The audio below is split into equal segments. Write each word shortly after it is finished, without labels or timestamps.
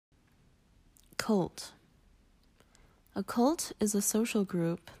Cult. A cult is a social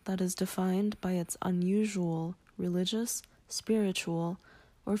group that is defined by its unusual religious, spiritual,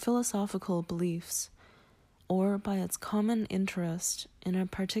 or philosophical beliefs, or by its common interest in a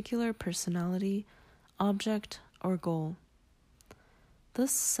particular personality, object, or goal.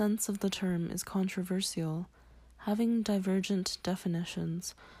 This sense of the term is controversial, having divergent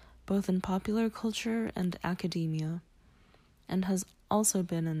definitions both in popular culture and academia, and has also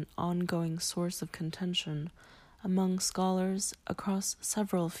been an ongoing source of contention among scholars across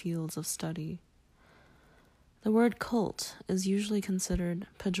several fields of study. The word cult is usually considered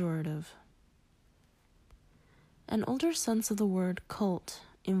pejorative. An older sense of the word cult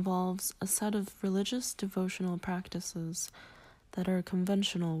involves a set of religious devotional practices that are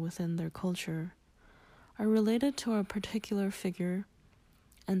conventional within their culture, are related to a particular figure,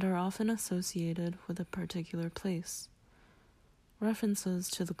 and are often associated with a particular place. References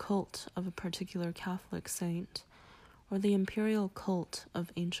to the cult of a particular Catholic saint or the imperial cult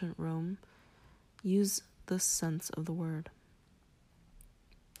of ancient Rome use this sense of the word.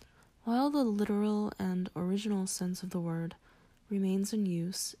 While the literal and original sense of the word remains in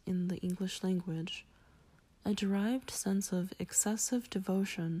use in the English language, a derived sense of excessive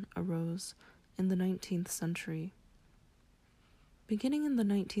devotion arose in the 19th century. Beginning in the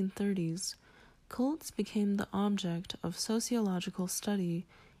 1930s, cults became the object of sociological study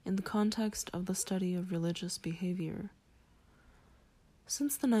in the context of the study of religious behavior.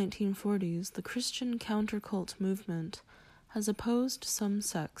 Since the 1940s, the Christian counter-cult movement has opposed some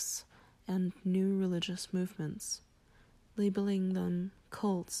sects and new religious movements, labeling them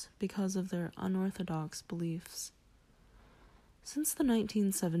cults because of their unorthodox beliefs. Since the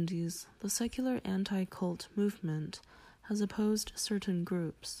 1970s, the secular anti-cult movement has opposed certain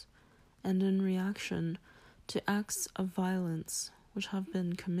groups, and in reaction to acts of violence which have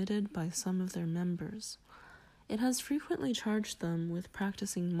been committed by some of their members, it has frequently charged them with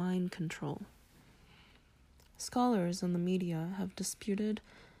practicing mind control. Scholars and the media have disputed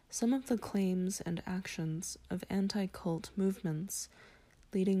some of the claims and actions of anti-cult movements,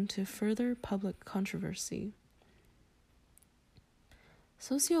 leading to further public controversy.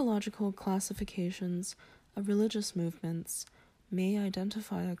 Sociological classifications of religious movements may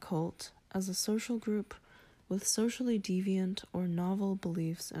identify a cult as a social group with socially deviant or novel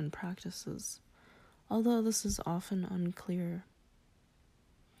beliefs and practices, although this is often unclear.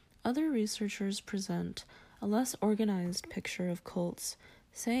 Other researchers present a less organized picture of cults,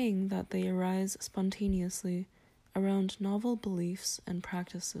 saying that they arise spontaneously around novel beliefs and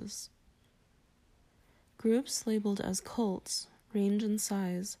practices. Groups labeled as cults range in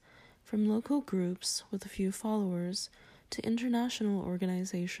size from local groups with a few followers to international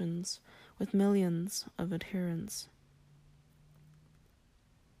organizations with millions of adherents.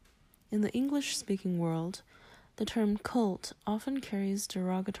 In the English-speaking world, the term cult often carries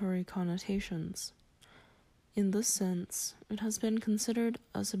derogatory connotations. In this sense, it has been considered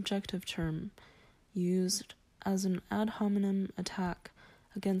a subjective term, used as an ad hominem attack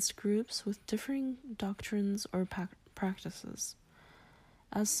against groups with differing doctrines or practices.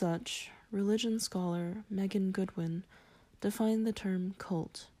 As such, religion scholar Megan Goodwin defined the term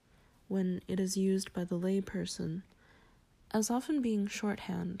cult, when it is used by the layperson, as often being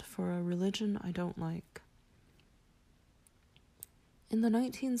shorthand for a religion I don't like. In the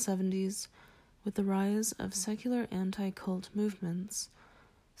 1970s, with the rise of secular anti-cult movements,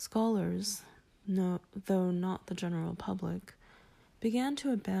 scholars, though not the general public, began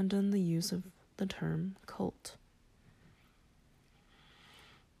to abandon the use of the term cult.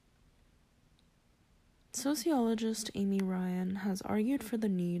 Sociologist Amy Ryan has argued for the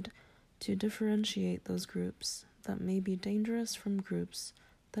need to differentiate those groups that may be dangerous from groups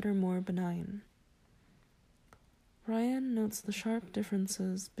that are more benign. Ryan notes the sharp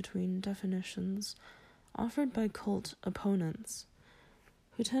differences between definitions offered by cult opponents,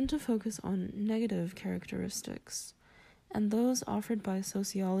 who tend to focus on negative characteristics, and those offered by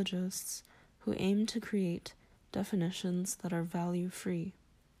sociologists who aim to create definitions that are value-free.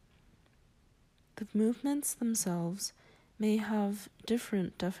 The movements themselves may have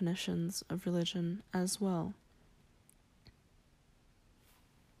different definitions of religion as well.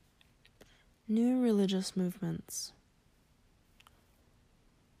 New religious movements.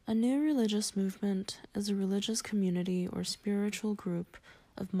 A new religious movement is a religious community or spiritual group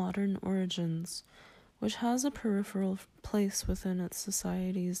of modern origins, which has a peripheral place within its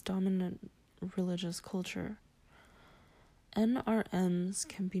society's dominant religious culture. NRMs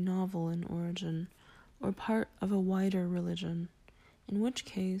can be novel in origin or part of a wider religion, in which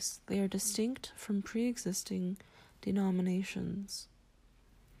case they are distinct from pre-existing denominations.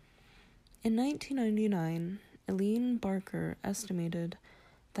 In 1999, Eileen Barker estimated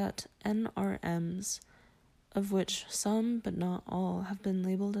that NRMs, of which some but not all have been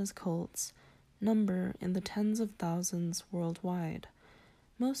labeled as cults, number in the tens of thousands worldwide,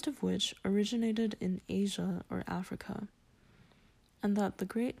 most of which originated in Asia or Africa, and that the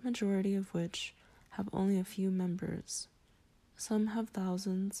great majority of which have only a few members. Some have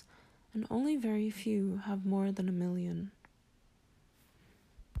thousands, and only very few have more than 1 million.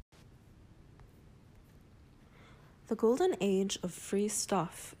 The golden age of free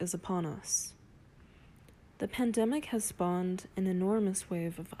stuff is upon us. The pandemic has spawned an enormous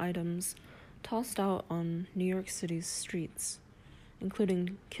wave of items tossed out on New York City's streets,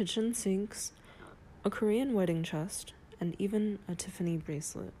 including kitchen sinks, a Korean wedding chest, and even a Tiffany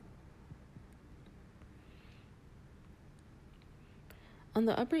bracelet. On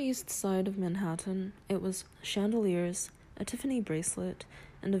the Upper East Side of Manhattan, it was chandeliers, a Tiffany bracelet,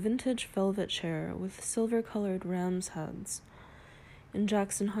 and a vintage velvet chair with silver-colored ram's heads. In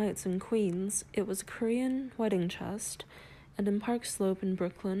Jackson Heights in Queens, it was a Korean wedding chest, and in Park Slope in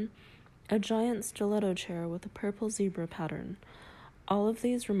Brooklyn, a giant stiletto chair with a purple zebra pattern. All of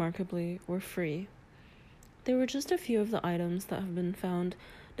these, remarkably, were free. They were just a few of the items that have been found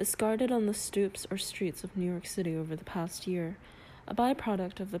discarded on the stoops or streets of New York City over the past year, a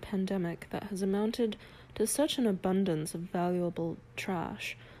byproduct of the pandemic that has amounted to such an abundance of valuable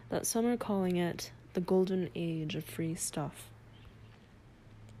trash that some are calling it the golden age of free stuff.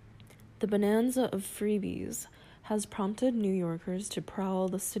 The bonanza of freebies has prompted New Yorkers to prowl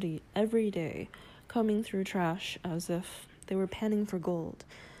the city every day, combing through trash as if they were panning for gold,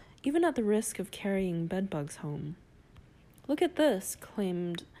 even at the risk of carrying bedbugs home. "Look at this,"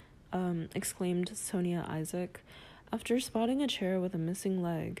 exclaimed Sonia Isaac, after spotting a chair with a missing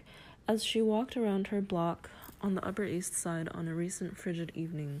leg, as she walked around her block on the Upper East Side on a recent frigid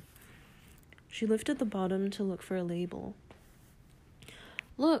evening. She lifted the bottom to look for a label.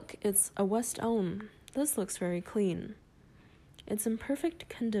 "Look, it's a West Elm. This looks very clean." "It's in perfect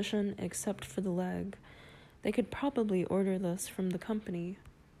condition except for the leg. They could probably order this from the company."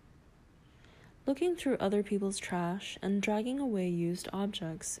 Looking through other people's trash and dragging away used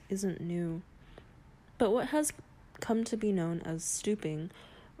objects isn't new. But what has come to be known as stooping,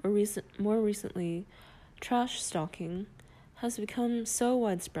 or more recently, trash stalking, has become so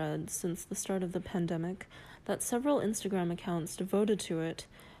widespread since the start of the pandemic that several Instagram accounts devoted to it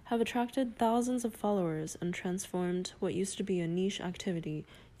have attracted thousands of followers and transformed what used to be a niche activity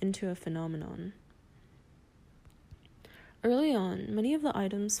into a phenomenon. Early on, many of the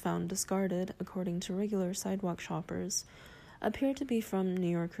items found discarded, according to regular sidewalk shoppers, appeared to be from New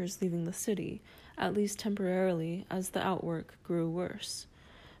Yorkers leaving the city, at least temporarily, as the outwork grew worse.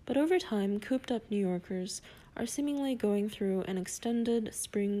 But over time, cooped-up New Yorkers are seemingly going through an extended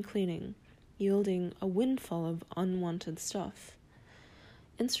spring cleaning, yielding a windfall of unwanted stuff.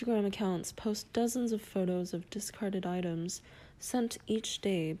 Instagram accounts post dozens of photos of discarded items sent each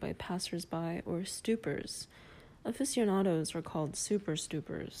day by passers-by or stoopers. Aficionados are called super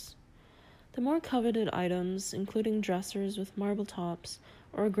stoopers. The more coveted items, including dressers with marble tops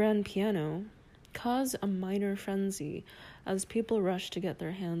or a grand piano, cause a minor frenzy as people rush to get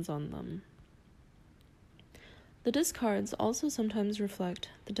their hands on them. The discards also sometimes reflect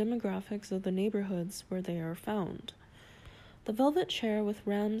the demographics of the neighborhoods where they are found. The velvet chair with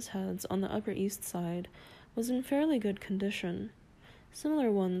ram's heads on the Upper East Side was in fairly good condition.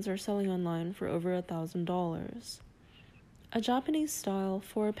 Similar ones are selling online for over $1,000. A Japanese-style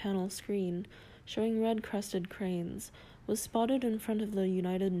 4-panel screen showing red-crested cranes was spotted in front of the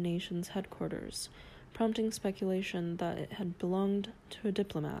United Nations headquarters, prompting speculation that it had belonged to a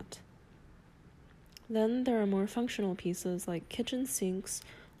diplomat. Then there are more functional pieces like kitchen sinks,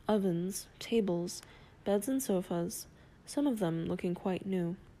 ovens, tables, beds and sofas, some of them looking quite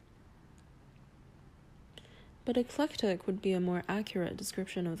new. But eclectic would be a more accurate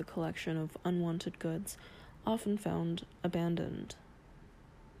description of the collection of unwanted goods, often found abandoned.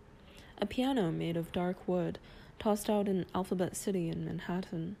 A piano made of dark wood, tossed out in Alphabet City in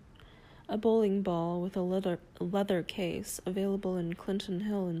Manhattan. A bowling ball with a leather case, available in Clinton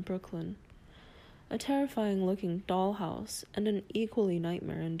Hill in Brooklyn. A terrifying-looking dollhouse and an equally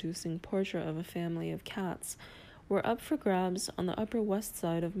nightmare-inducing portrait of a family of cats were up for grabs on the Upper West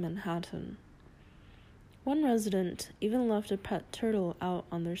Side of Manhattan. One resident even left a pet turtle out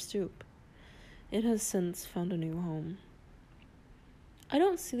on their stoop. It has since found a new home. "I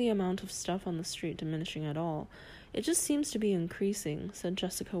don't see the amount of stuff on the street diminishing at all. It just seems to be increasing," said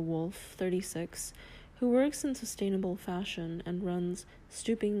Jessica Wolf, 36, who works in sustainable fashion and runs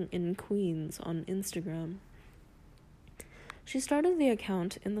Stooping in Queens on Instagram. She started the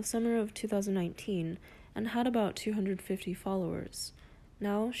account in the summer of 2019 and had about 250 followers.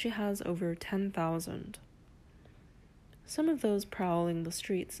 Now she has over 10,000. Some of those prowling the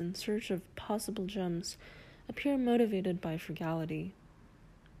streets in search of possible gems appear motivated by frugality.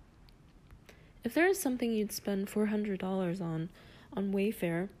 If there is something you'd spend $400 on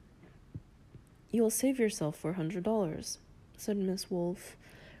Wayfair, you'll save yourself $400, said Miss Wolf,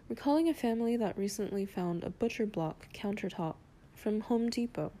 recalling a family that recently found a butcher block countertop from Home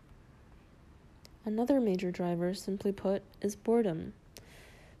Depot. Another major driver, simply put, is boredom.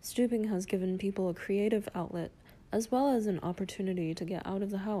 Stooping has given people a creative outlet as well as an opportunity to get out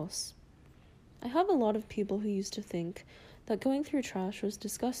of the house. I have a lot of people who used to think that going through trash was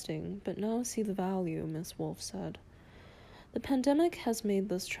disgusting, but now see the value, Miss Wolf said. The pandemic has made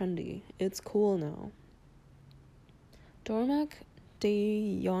this trendy. It's cool now. Dormac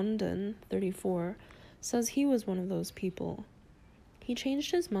de Yonden, 34, says he was one of those people. He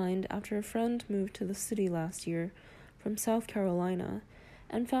changed his mind after a friend moved to the city last year from South Carolina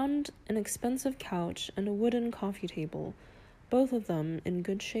and found an expensive couch and a wooden coffee table, both of them in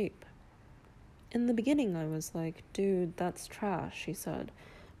good shape. In the beginning, I was like, dude, that's trash, he said.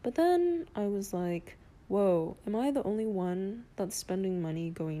 But then I was like, whoa, am I the only one that's spending money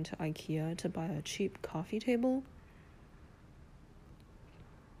going to IKEA to buy a cheap coffee table?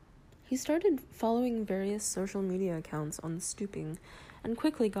 He started following various social media accounts on Stooping and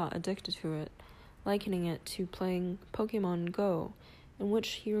quickly got addicted to it, likening it to playing Pokemon Go, in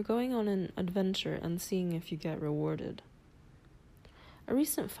which you're going on an adventure and seeing if you get rewarded. A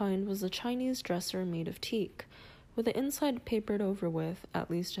recent find was a Chinese dresser made of teak, with the inside papered over with,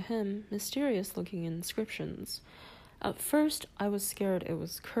 at least to him, mysterious-looking inscriptions. At first, I was scared it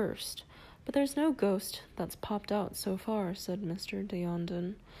was cursed, but there's no ghost that's popped out so far, said Mr. de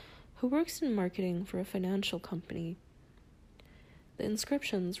Yonden, who works in marketing for a financial company. The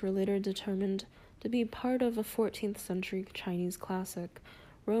inscriptions were later determined to be part of a 14th century Chinese classic,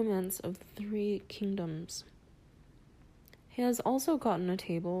 Romance of the Three Kingdoms. He has also gotten a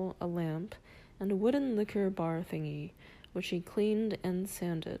table, a lamp, and a wooden liquor bar thingy, which he cleaned and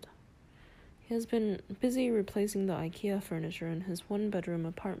sanded. He has been busy replacing the IKEA furniture in his one-bedroom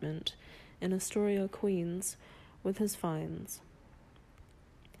apartment in Astoria, Queens, with his finds.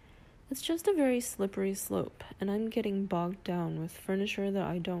 It's just a very slippery slope, and I'm getting bogged down with furniture that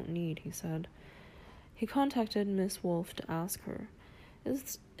I don't need, he said. He contacted Miss Wolf to ask her,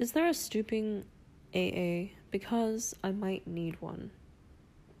 Is there a Stooping AA? Because I might need one.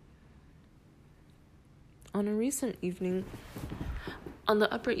 On a recent evening on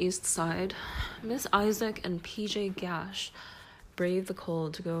the Upper East Side, Miss Isaac and PJ Gash braved the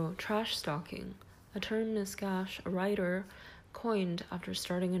cold to go trash stalking, a term Miss Gash, a writer, coined after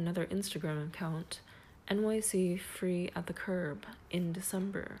starting another Instagram account, NYC Free at the Curb, in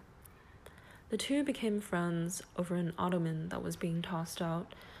December. The two became friends over an ottoman that was being tossed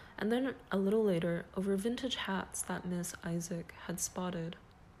out, and then a little later over vintage hats that Miss Isaac had spotted.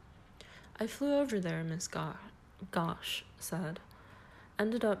 I flew over there, Miss Gosh said.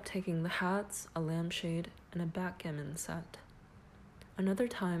 Ended up taking the hats, a lampshade, and a backgammon set. Another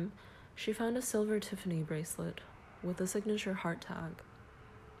time, she found a silver Tiffany bracelet with a signature heart tag.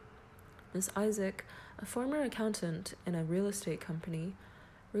 Miss Isaac, a former accountant in a real estate company,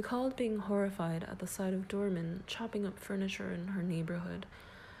 recalled being horrified at the sight of doormen chopping up furniture in her neighborhood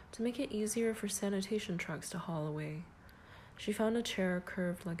to make it easier for sanitation trucks to haul away. She found a chair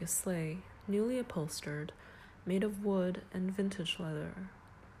curved like a sleigh, newly upholstered, made of wood and vintage leather.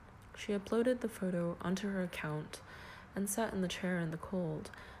 She uploaded the photo onto her account and sat in the chair in the cold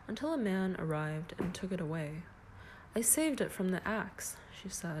until a man arrived and took it away. I saved it from the axe, she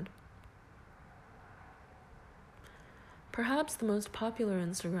said. Perhaps the most popular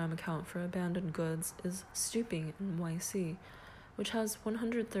Instagram account for abandoned goods is Stooping NYC, which has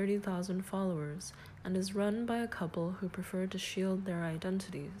 130,000 followers and is run by a couple who prefer to shield their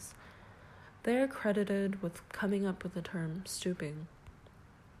identities. They are credited with coming up with the term stooping.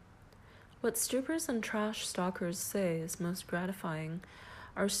 What stoopers and trash stalkers say is most gratifying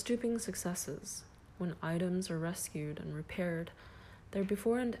are stooping successes. When items are rescued and repaired, their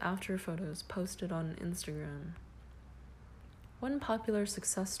before and after photos posted on Instagram. One popular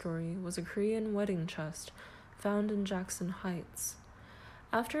success story was a Korean wedding chest found in Jackson Heights.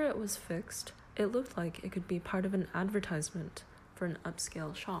 After it was fixed, it looked like it could be part of an advertisement for an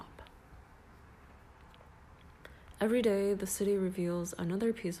upscale shop. Every day, the city reveals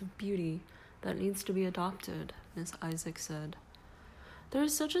another piece of beauty that needs to be adopted, Miss Isaac said. There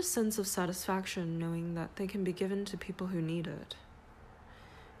is such a sense of satisfaction knowing that they can be given to people who need it.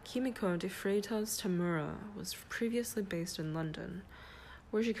 Kimiko de Freitas Tamura was previously based in London,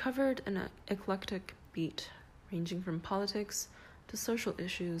 where she covered an eclectic beat ranging from politics to social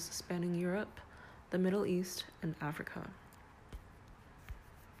issues spanning Europe, the Middle East, and Africa.